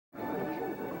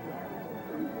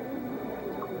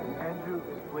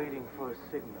waiting for a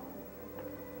signal.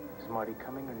 Is Marty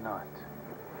coming or not?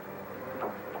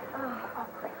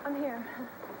 I'm here.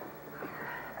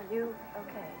 Are you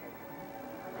okay?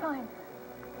 Fine.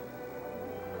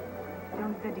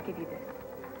 Don't said to give you this.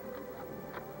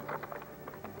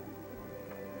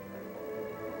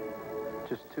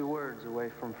 Just 2 words away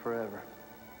from forever.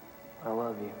 I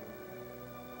love you,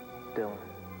 Dylan.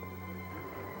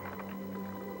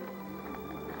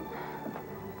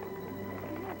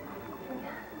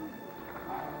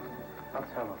 I'll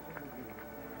tell him.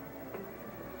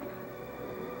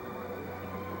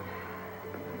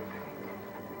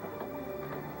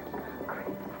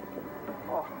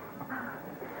 Oh,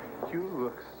 you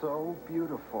look so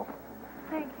beautiful.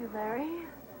 Thank you, Larry.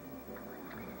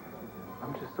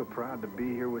 I'm just so proud to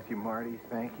be here with you, Marty.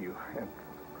 Thank you.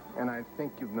 And I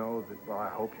think you know that, well, I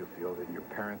hope you feel that your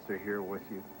parents are here with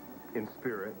you in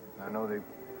spirit. I know they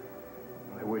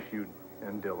wish you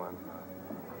and Dylan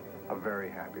a very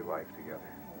happy life together.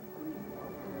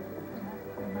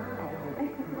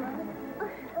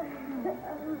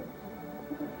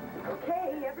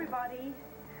 Okay, everybody.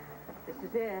 This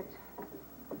is it.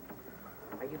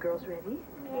 Are you girls ready?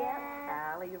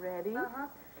 Yeah. Allie, you ready? Uh-huh.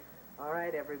 All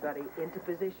right, everybody, into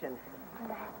position.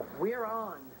 We're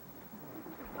on.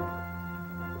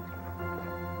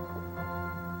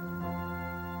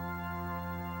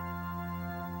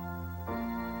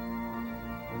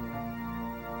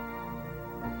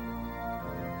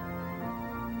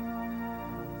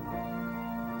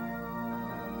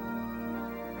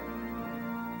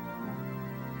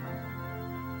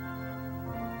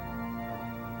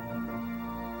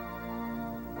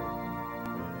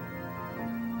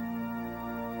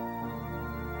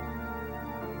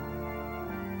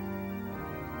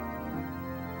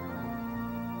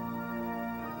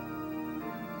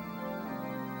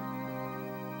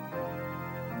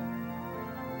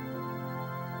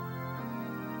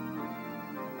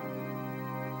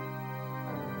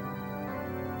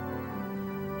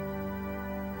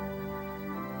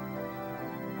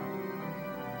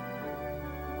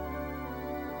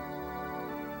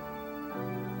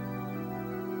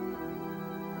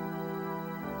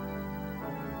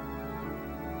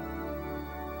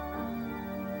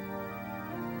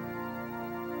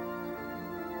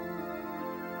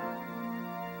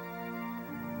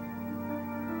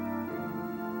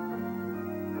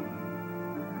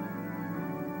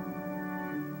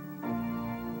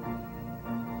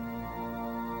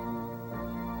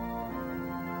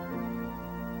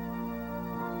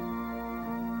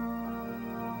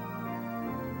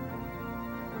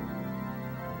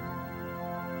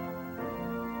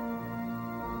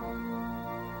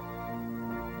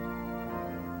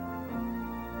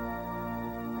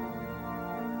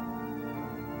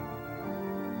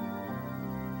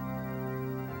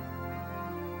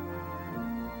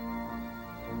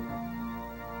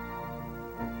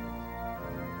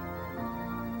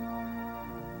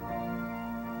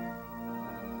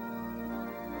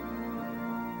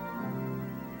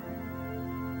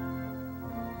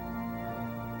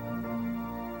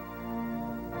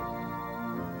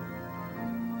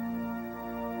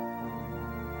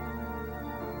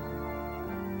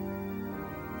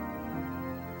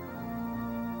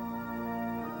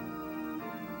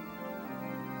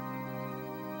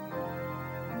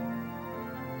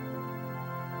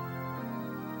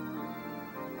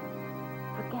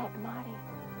 Forget Marty.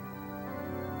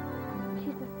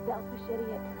 She's a selfish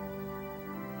idiot.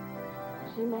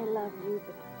 She may love you,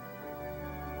 but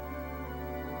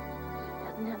she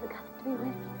doesn't have the guts to be with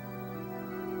you.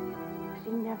 She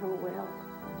never will.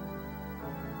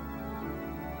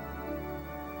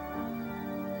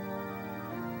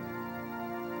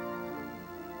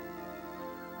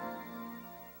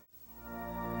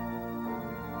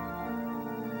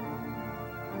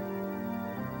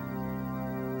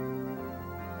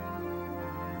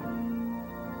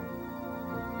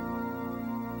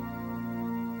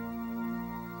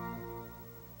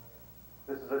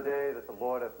 This is a day that the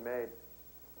Lord hath made.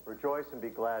 Rejoice and be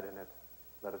glad in it.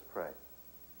 Let us pray.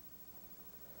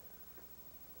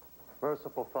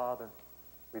 Merciful Father,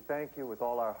 we thank you with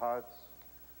all our hearts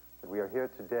that we are here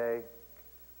today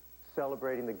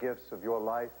celebrating the gifts of your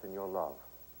life and your love.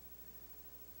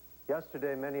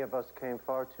 Yesterday, many of us came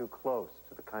far too close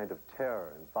to the kind of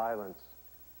terror and violence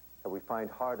that we find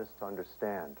hardest to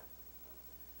understand.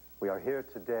 We are here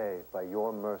today by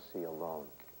your mercy alone.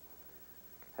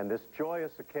 And this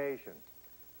joyous occasion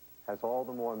has all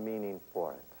the more meaning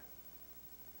for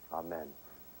it. Amen.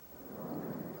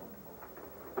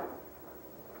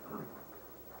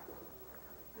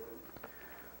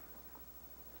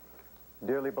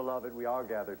 Dearly beloved, we are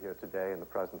gathered here today in the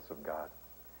presence of God.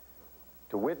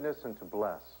 to witness and to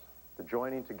bless the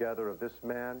joining together of this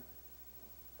man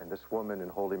and this woman in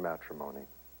holy matrimony.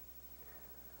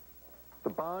 The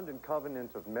bond and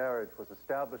covenant of marriage was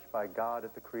established by God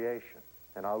at the creation,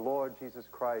 and our Lord Jesus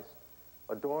Christ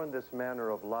adorned this manner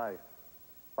of life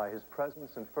by his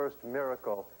presence and first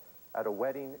miracle at a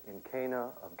wedding in Cana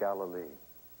of Galilee.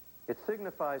 It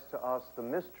signifies to us the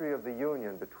mystery of the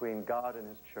union between God and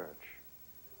his church.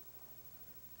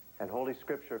 And Holy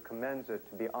Scripture commends it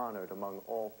to be honored among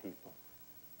all people.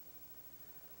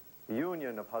 The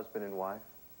union of husband and wife,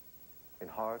 in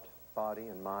heart, body,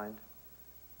 and mind,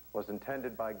 was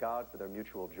intended by God for their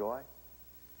mutual joy,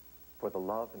 for the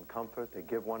love and comfort they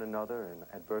give one another in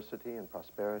adversity and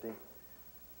prosperity,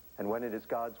 and when it is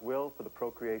God's will, for the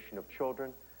procreation of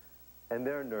children and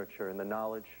their nurture in the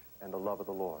knowledge and the love of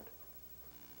the Lord.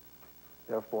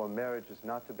 Therefore, marriage is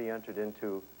not to be entered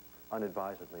into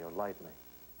unadvisedly or lightly,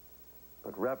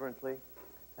 but reverently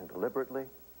and deliberately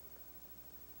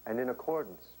and in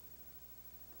accordance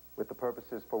with the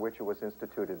purposes for which it was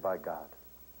instituted by God.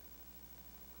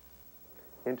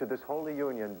 Into this holy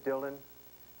union, Dylan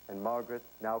and Margaret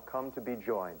now come to be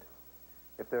joined.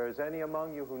 If there is any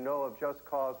among you who know of just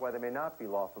cause why they may not be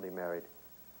lawfully married,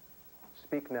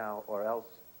 speak now, or else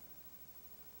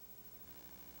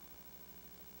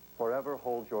forever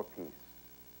hold your peace.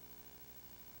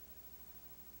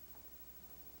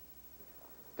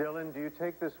 Dylan, do you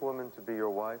take this woman to be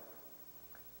your wife,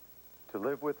 to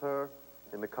live with her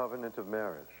in the covenant of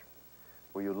marriage?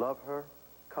 Will you love her,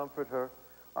 comfort her,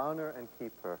 honor and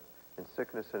keep her in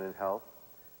sickness and in health,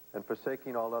 and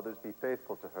forsaking all others, be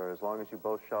faithful to her as long as you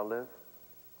both shall live?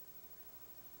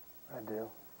 I do.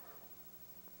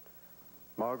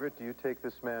 Margaret, do you take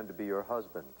this man to be your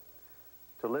husband,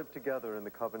 to live together in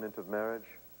the covenant of marriage?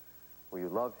 Will you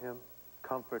love him,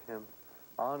 comfort him,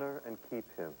 honor and keep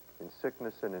him in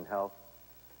sickness and in health,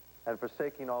 and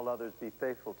forsaking all others, be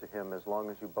faithful to him as long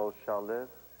as you both shall live?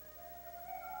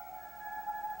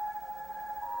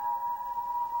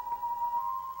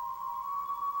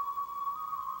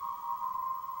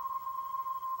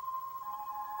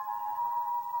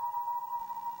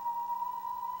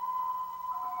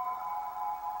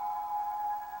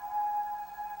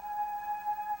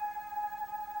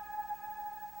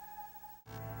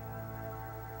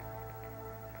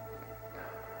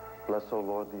 Bless, O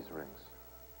Lord, these rings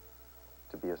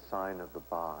to be a sign of the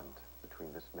bond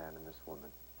between this man and this woman,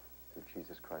 through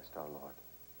Jesus Christ our Lord.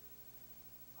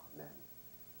 Amen.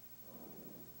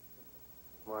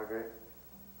 Margaret,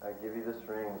 I give you this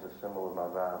ring as a symbol of my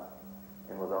vow,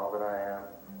 and with all that I am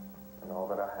and all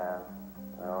that I have,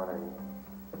 I honor you.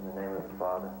 In the name of the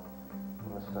Father,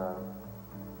 and the Son,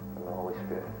 and the Holy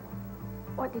Spirit.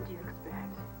 What did you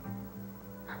expect?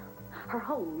 Her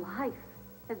whole life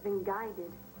has been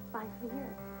guided by fear.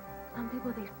 Some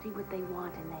people, they see what they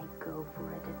want and they go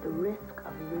for it at the risk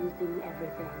of losing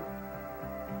everything.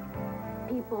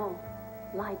 People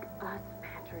like us,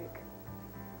 Patrick.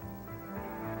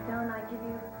 Don't I give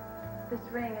you this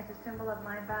ring as a symbol of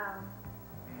my vow?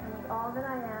 And with all that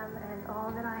I am and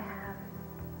all that I have,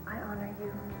 I honor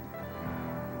you.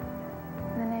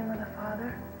 In the name of the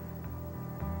Father,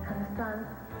 and the Son,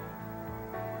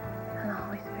 and the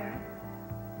Holy Spirit.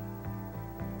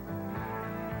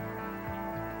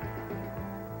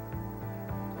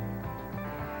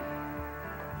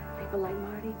 People like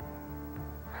Marty,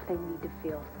 they need to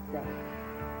feel safe.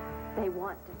 They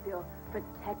want to feel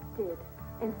protected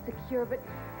and secure, but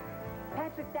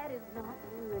Patrick, that is not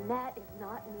you, and that is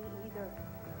not me either.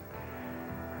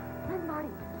 Let Marty,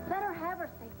 let her have her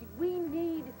safety. We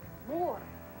need more.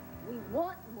 We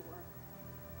want more.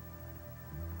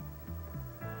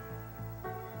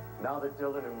 Now that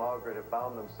Dylan and Margaret have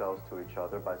bound themselves to each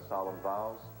other by solemn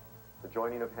vows, the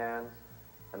joining of hands,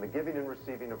 and the giving and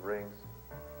receiving of rings,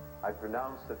 I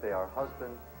pronounce that they are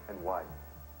husband and wife.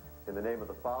 In the name of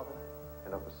the Father,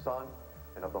 and of the Son,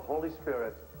 and of the Holy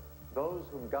Spirit, those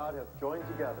whom God hath joined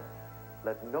together,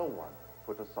 let no one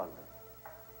put asunder.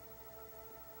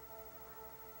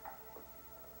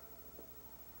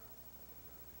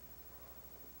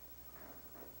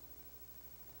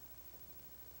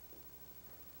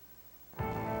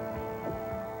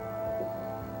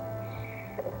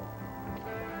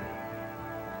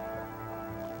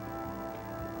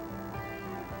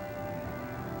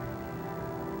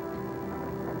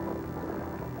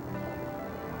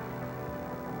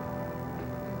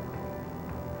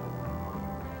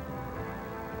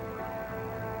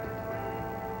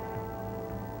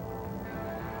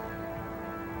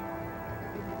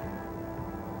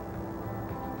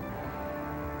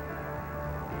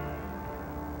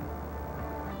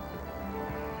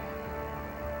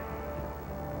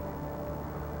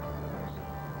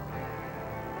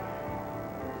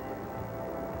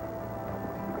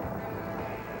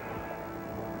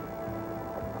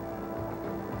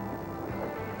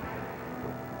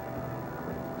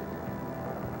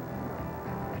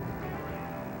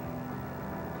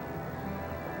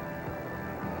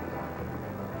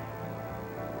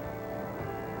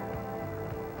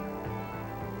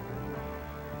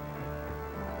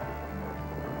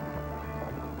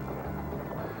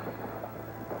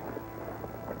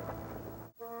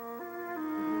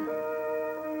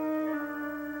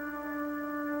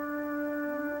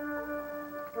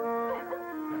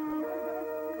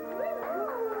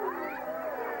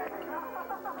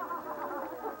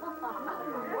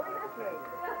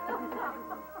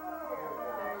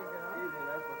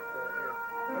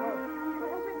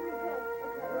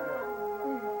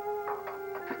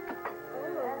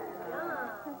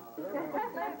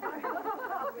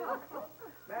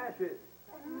 Smash it.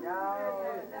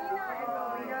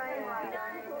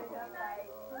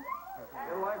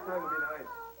 In a lifetime would be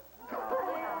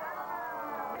nice.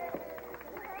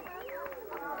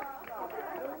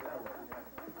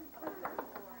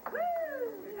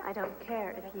 I don't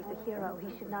care if he's a hero.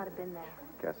 He should not have been there.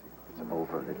 Cassie, it's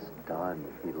over. It's done.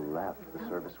 He left. The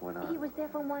service went on. He was there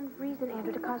for one reason,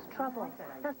 Andrew, to cause trouble.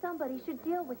 Now somebody should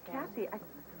deal with him. Cassie,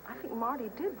 I think Marty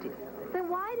did deal. Then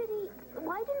why didn't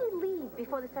he leave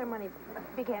before the ceremony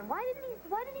began? Why didn't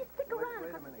he stick around?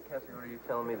 Wait a minute, Cassie, are you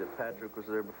telling me that Patrick was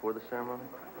there before the ceremony?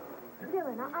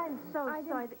 Dylan, I'm so I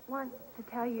sorry. didn't want to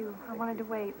tell you. I wanted to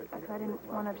wait because I didn't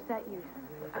want to upset you.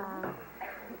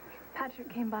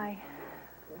 Patrick came by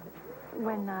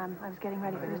when I was getting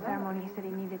ready for the ceremony. He said he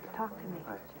needed to talk to me.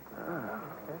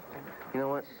 You know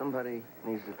what? Somebody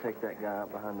needs to take that guy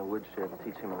out behind the woodshed and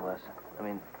teach him a lesson. I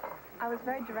mean, I was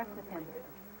very direct with him.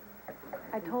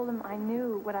 I told him I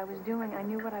knew what I was doing. I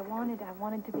knew what I wanted. I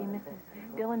wanted to be Mrs.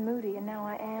 Dylan Moody, and now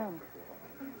I am.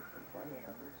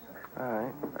 all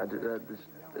right.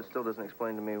 It still doesn't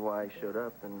explain to me why he showed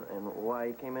up and why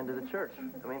he came into the church.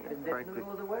 I mean, frankly,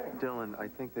 Dylan, I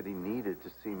think that he needed to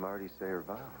see Marty say her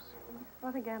vows. Well,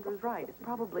 I think Andrew's right. It's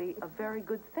probably a very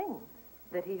good thing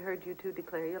that he heard you two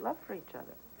declare your love for each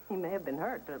other. He may have been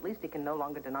hurt, but at least he can no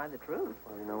longer deny the truth.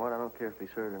 well, you know what? I don't care if he's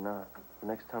hurt or not. The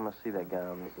next time I see that guy,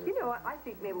 I'll meet You know what? I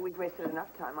think maybe we've wasted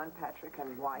enough time on Patrick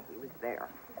and why he was there.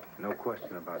 No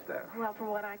question about that. Well, from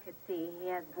what I could see, he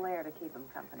has Blair to keep him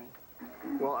company.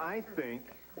 Well, I think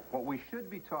what we should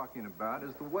be talking about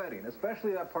is the wedding,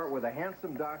 especially that part where the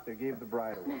handsome doctor gave the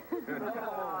bride away.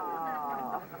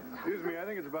 Excuse me, I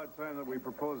think it's about time that we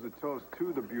propose a toast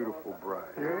to the beautiful bride.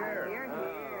 Here,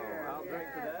 here. I'll drink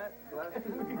to that.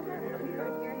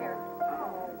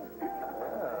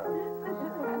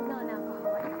 That's not an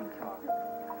alcoholic.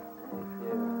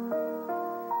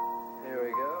 Here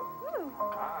we go.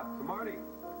 Ah, to Marty.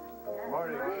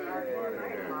 Marty.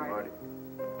 Marty.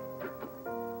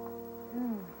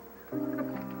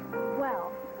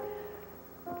 Well,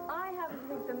 I happen to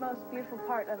think the most beautiful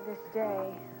part of this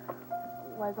day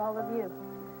was all of you.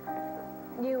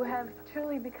 You have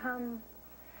truly become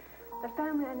the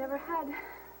family I never had to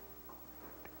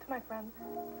my friends.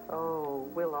 Oh,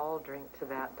 we'll all drink to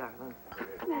that, darling.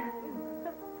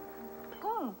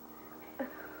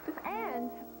 And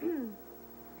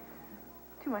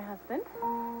to my husband,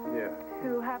 Yeah.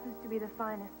 who happens to be the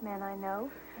finest man I know,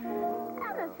 and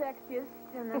the sexiest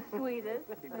and the sweetest.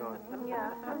 Keep going.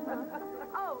 Yeah.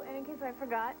 Oh, and in case I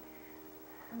forgot,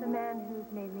 the man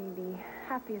who's made me the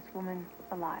happiest woman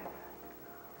alive.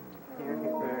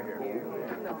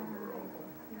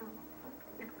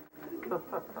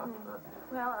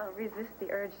 Well, I'll resist the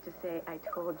urge to say, I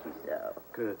told you so.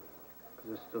 Good.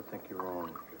 Because I still think you're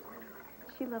wrong.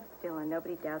 She loves Dylan.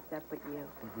 Nobody doubts that but you.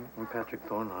 And Patrick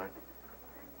Thornhart.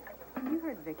 You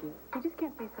heard Vicky. You just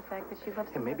can't face the fact that she loves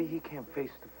And him. maybe he can't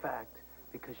face the fact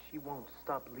because she won't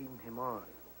stop leading him on.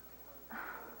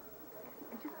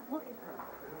 And just look at her.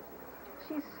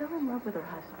 She's so in love with her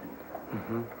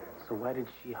husband. So why did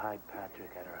she hide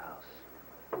Patrick at her house?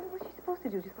 What was she supposed to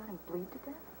do? Just let him bleed to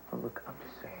death? Well, look, I'm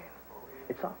just saying.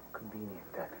 It's all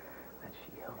convenient that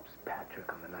she helps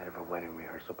Patrick on the night of her wedding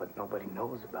rehearsal, but nobody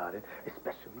knows about it,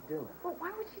 especially Dylan. Well,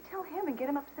 why would she tell him and get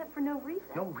him upset for no reason?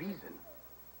 No reason.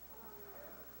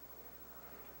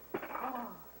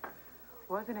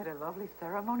 Wasn't it a lovely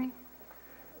ceremony?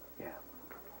 Yeah.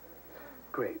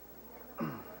 Great.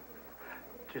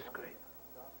 Just great.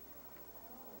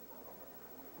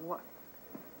 What?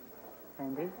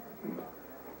 Andy?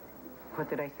 What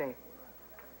did I say?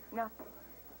 Nothing.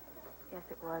 Yes,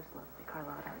 it was lovely,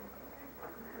 Carlotta.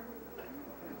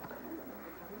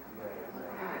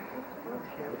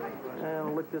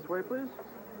 And look this way, please.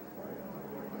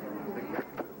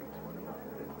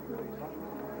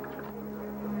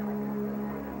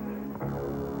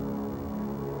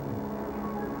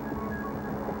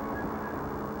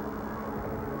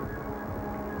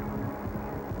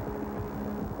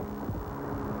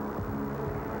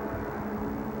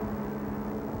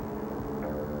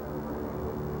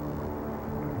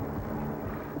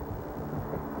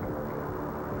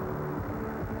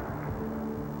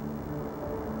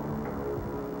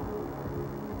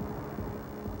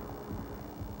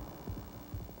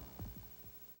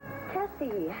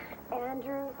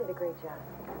 Andrew did a great job.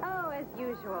 Oh, as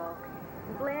usual.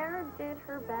 Blair did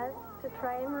her best to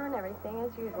try and ruin everything,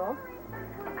 as usual.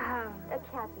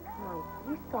 Kathy, come on.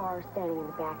 You saw her standing in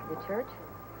the back of the church.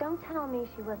 Don't tell me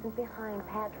she wasn't behind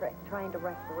Patrick trying to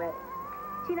rush the wedding.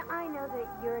 Gina, I know that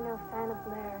you're no fan of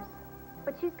Blair's,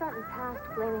 but she's gotten past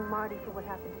blaming Marty for what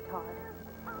happened to Todd.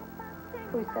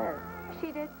 Who says?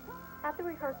 She did. At the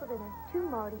rehearsal dinner, to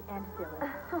Marty and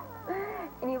Dylan.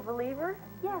 And you believe her?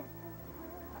 Yes.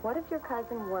 What if your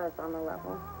cousin was on the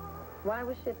level? Why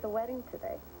was she at the wedding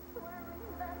today?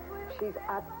 She's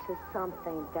up to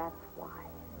something, that's why.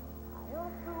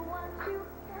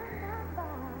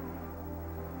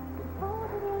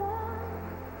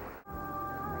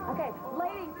 Okay,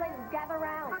 ladies, gather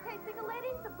around. Okay, single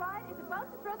ladies, the bride is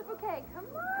about to throw the bouquet. Come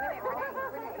on.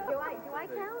 Renee, do I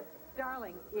count?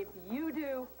 Darling, if you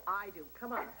do, I do.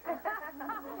 Come on. Okay.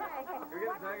 Here,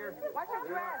 get a dagger. Watch your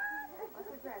dress.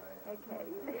 Okay.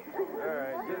 All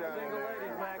right, get single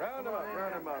ladies, Max. Round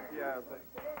them up, yeah.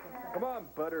 Come on,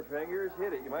 Butterfingers,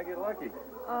 hit it. You might get lucky.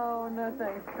 Oh, no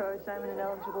thanks, Coach. I'm an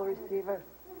ineligible receiver.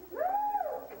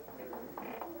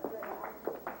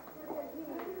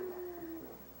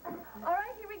 All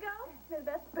right, here we go. May the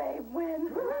best babe win.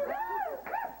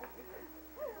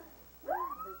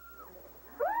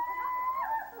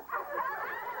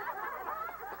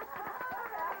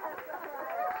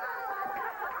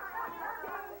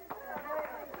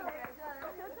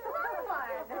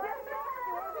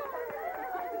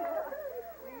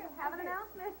 Have an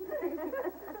announcement.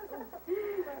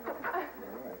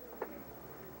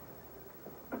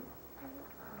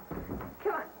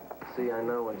 Come on. See, I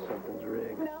know when something's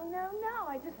rigged. No.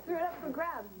 I just threw it up for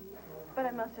grabs. But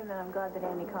I must admit, I'm glad that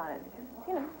Amy caught it. Because,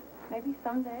 you know, maybe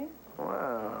someday.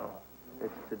 Wow.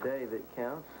 It's today that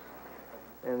counts.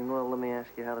 And, well, let me ask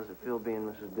you, how does it feel being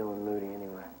Mrs. Dylan Moody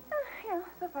anyway? Yeah,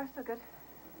 so far so good.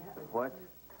 What?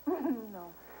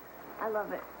 No. I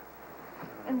love it.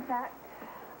 In fact,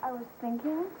 I was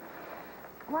thinking,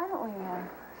 why don't we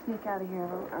sneak out of here a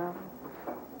little early?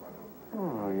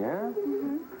 Oh, yeah?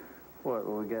 Mm-hmm. What,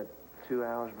 will we get 2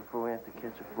 hours before we have to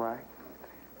catch a flight?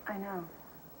 I know.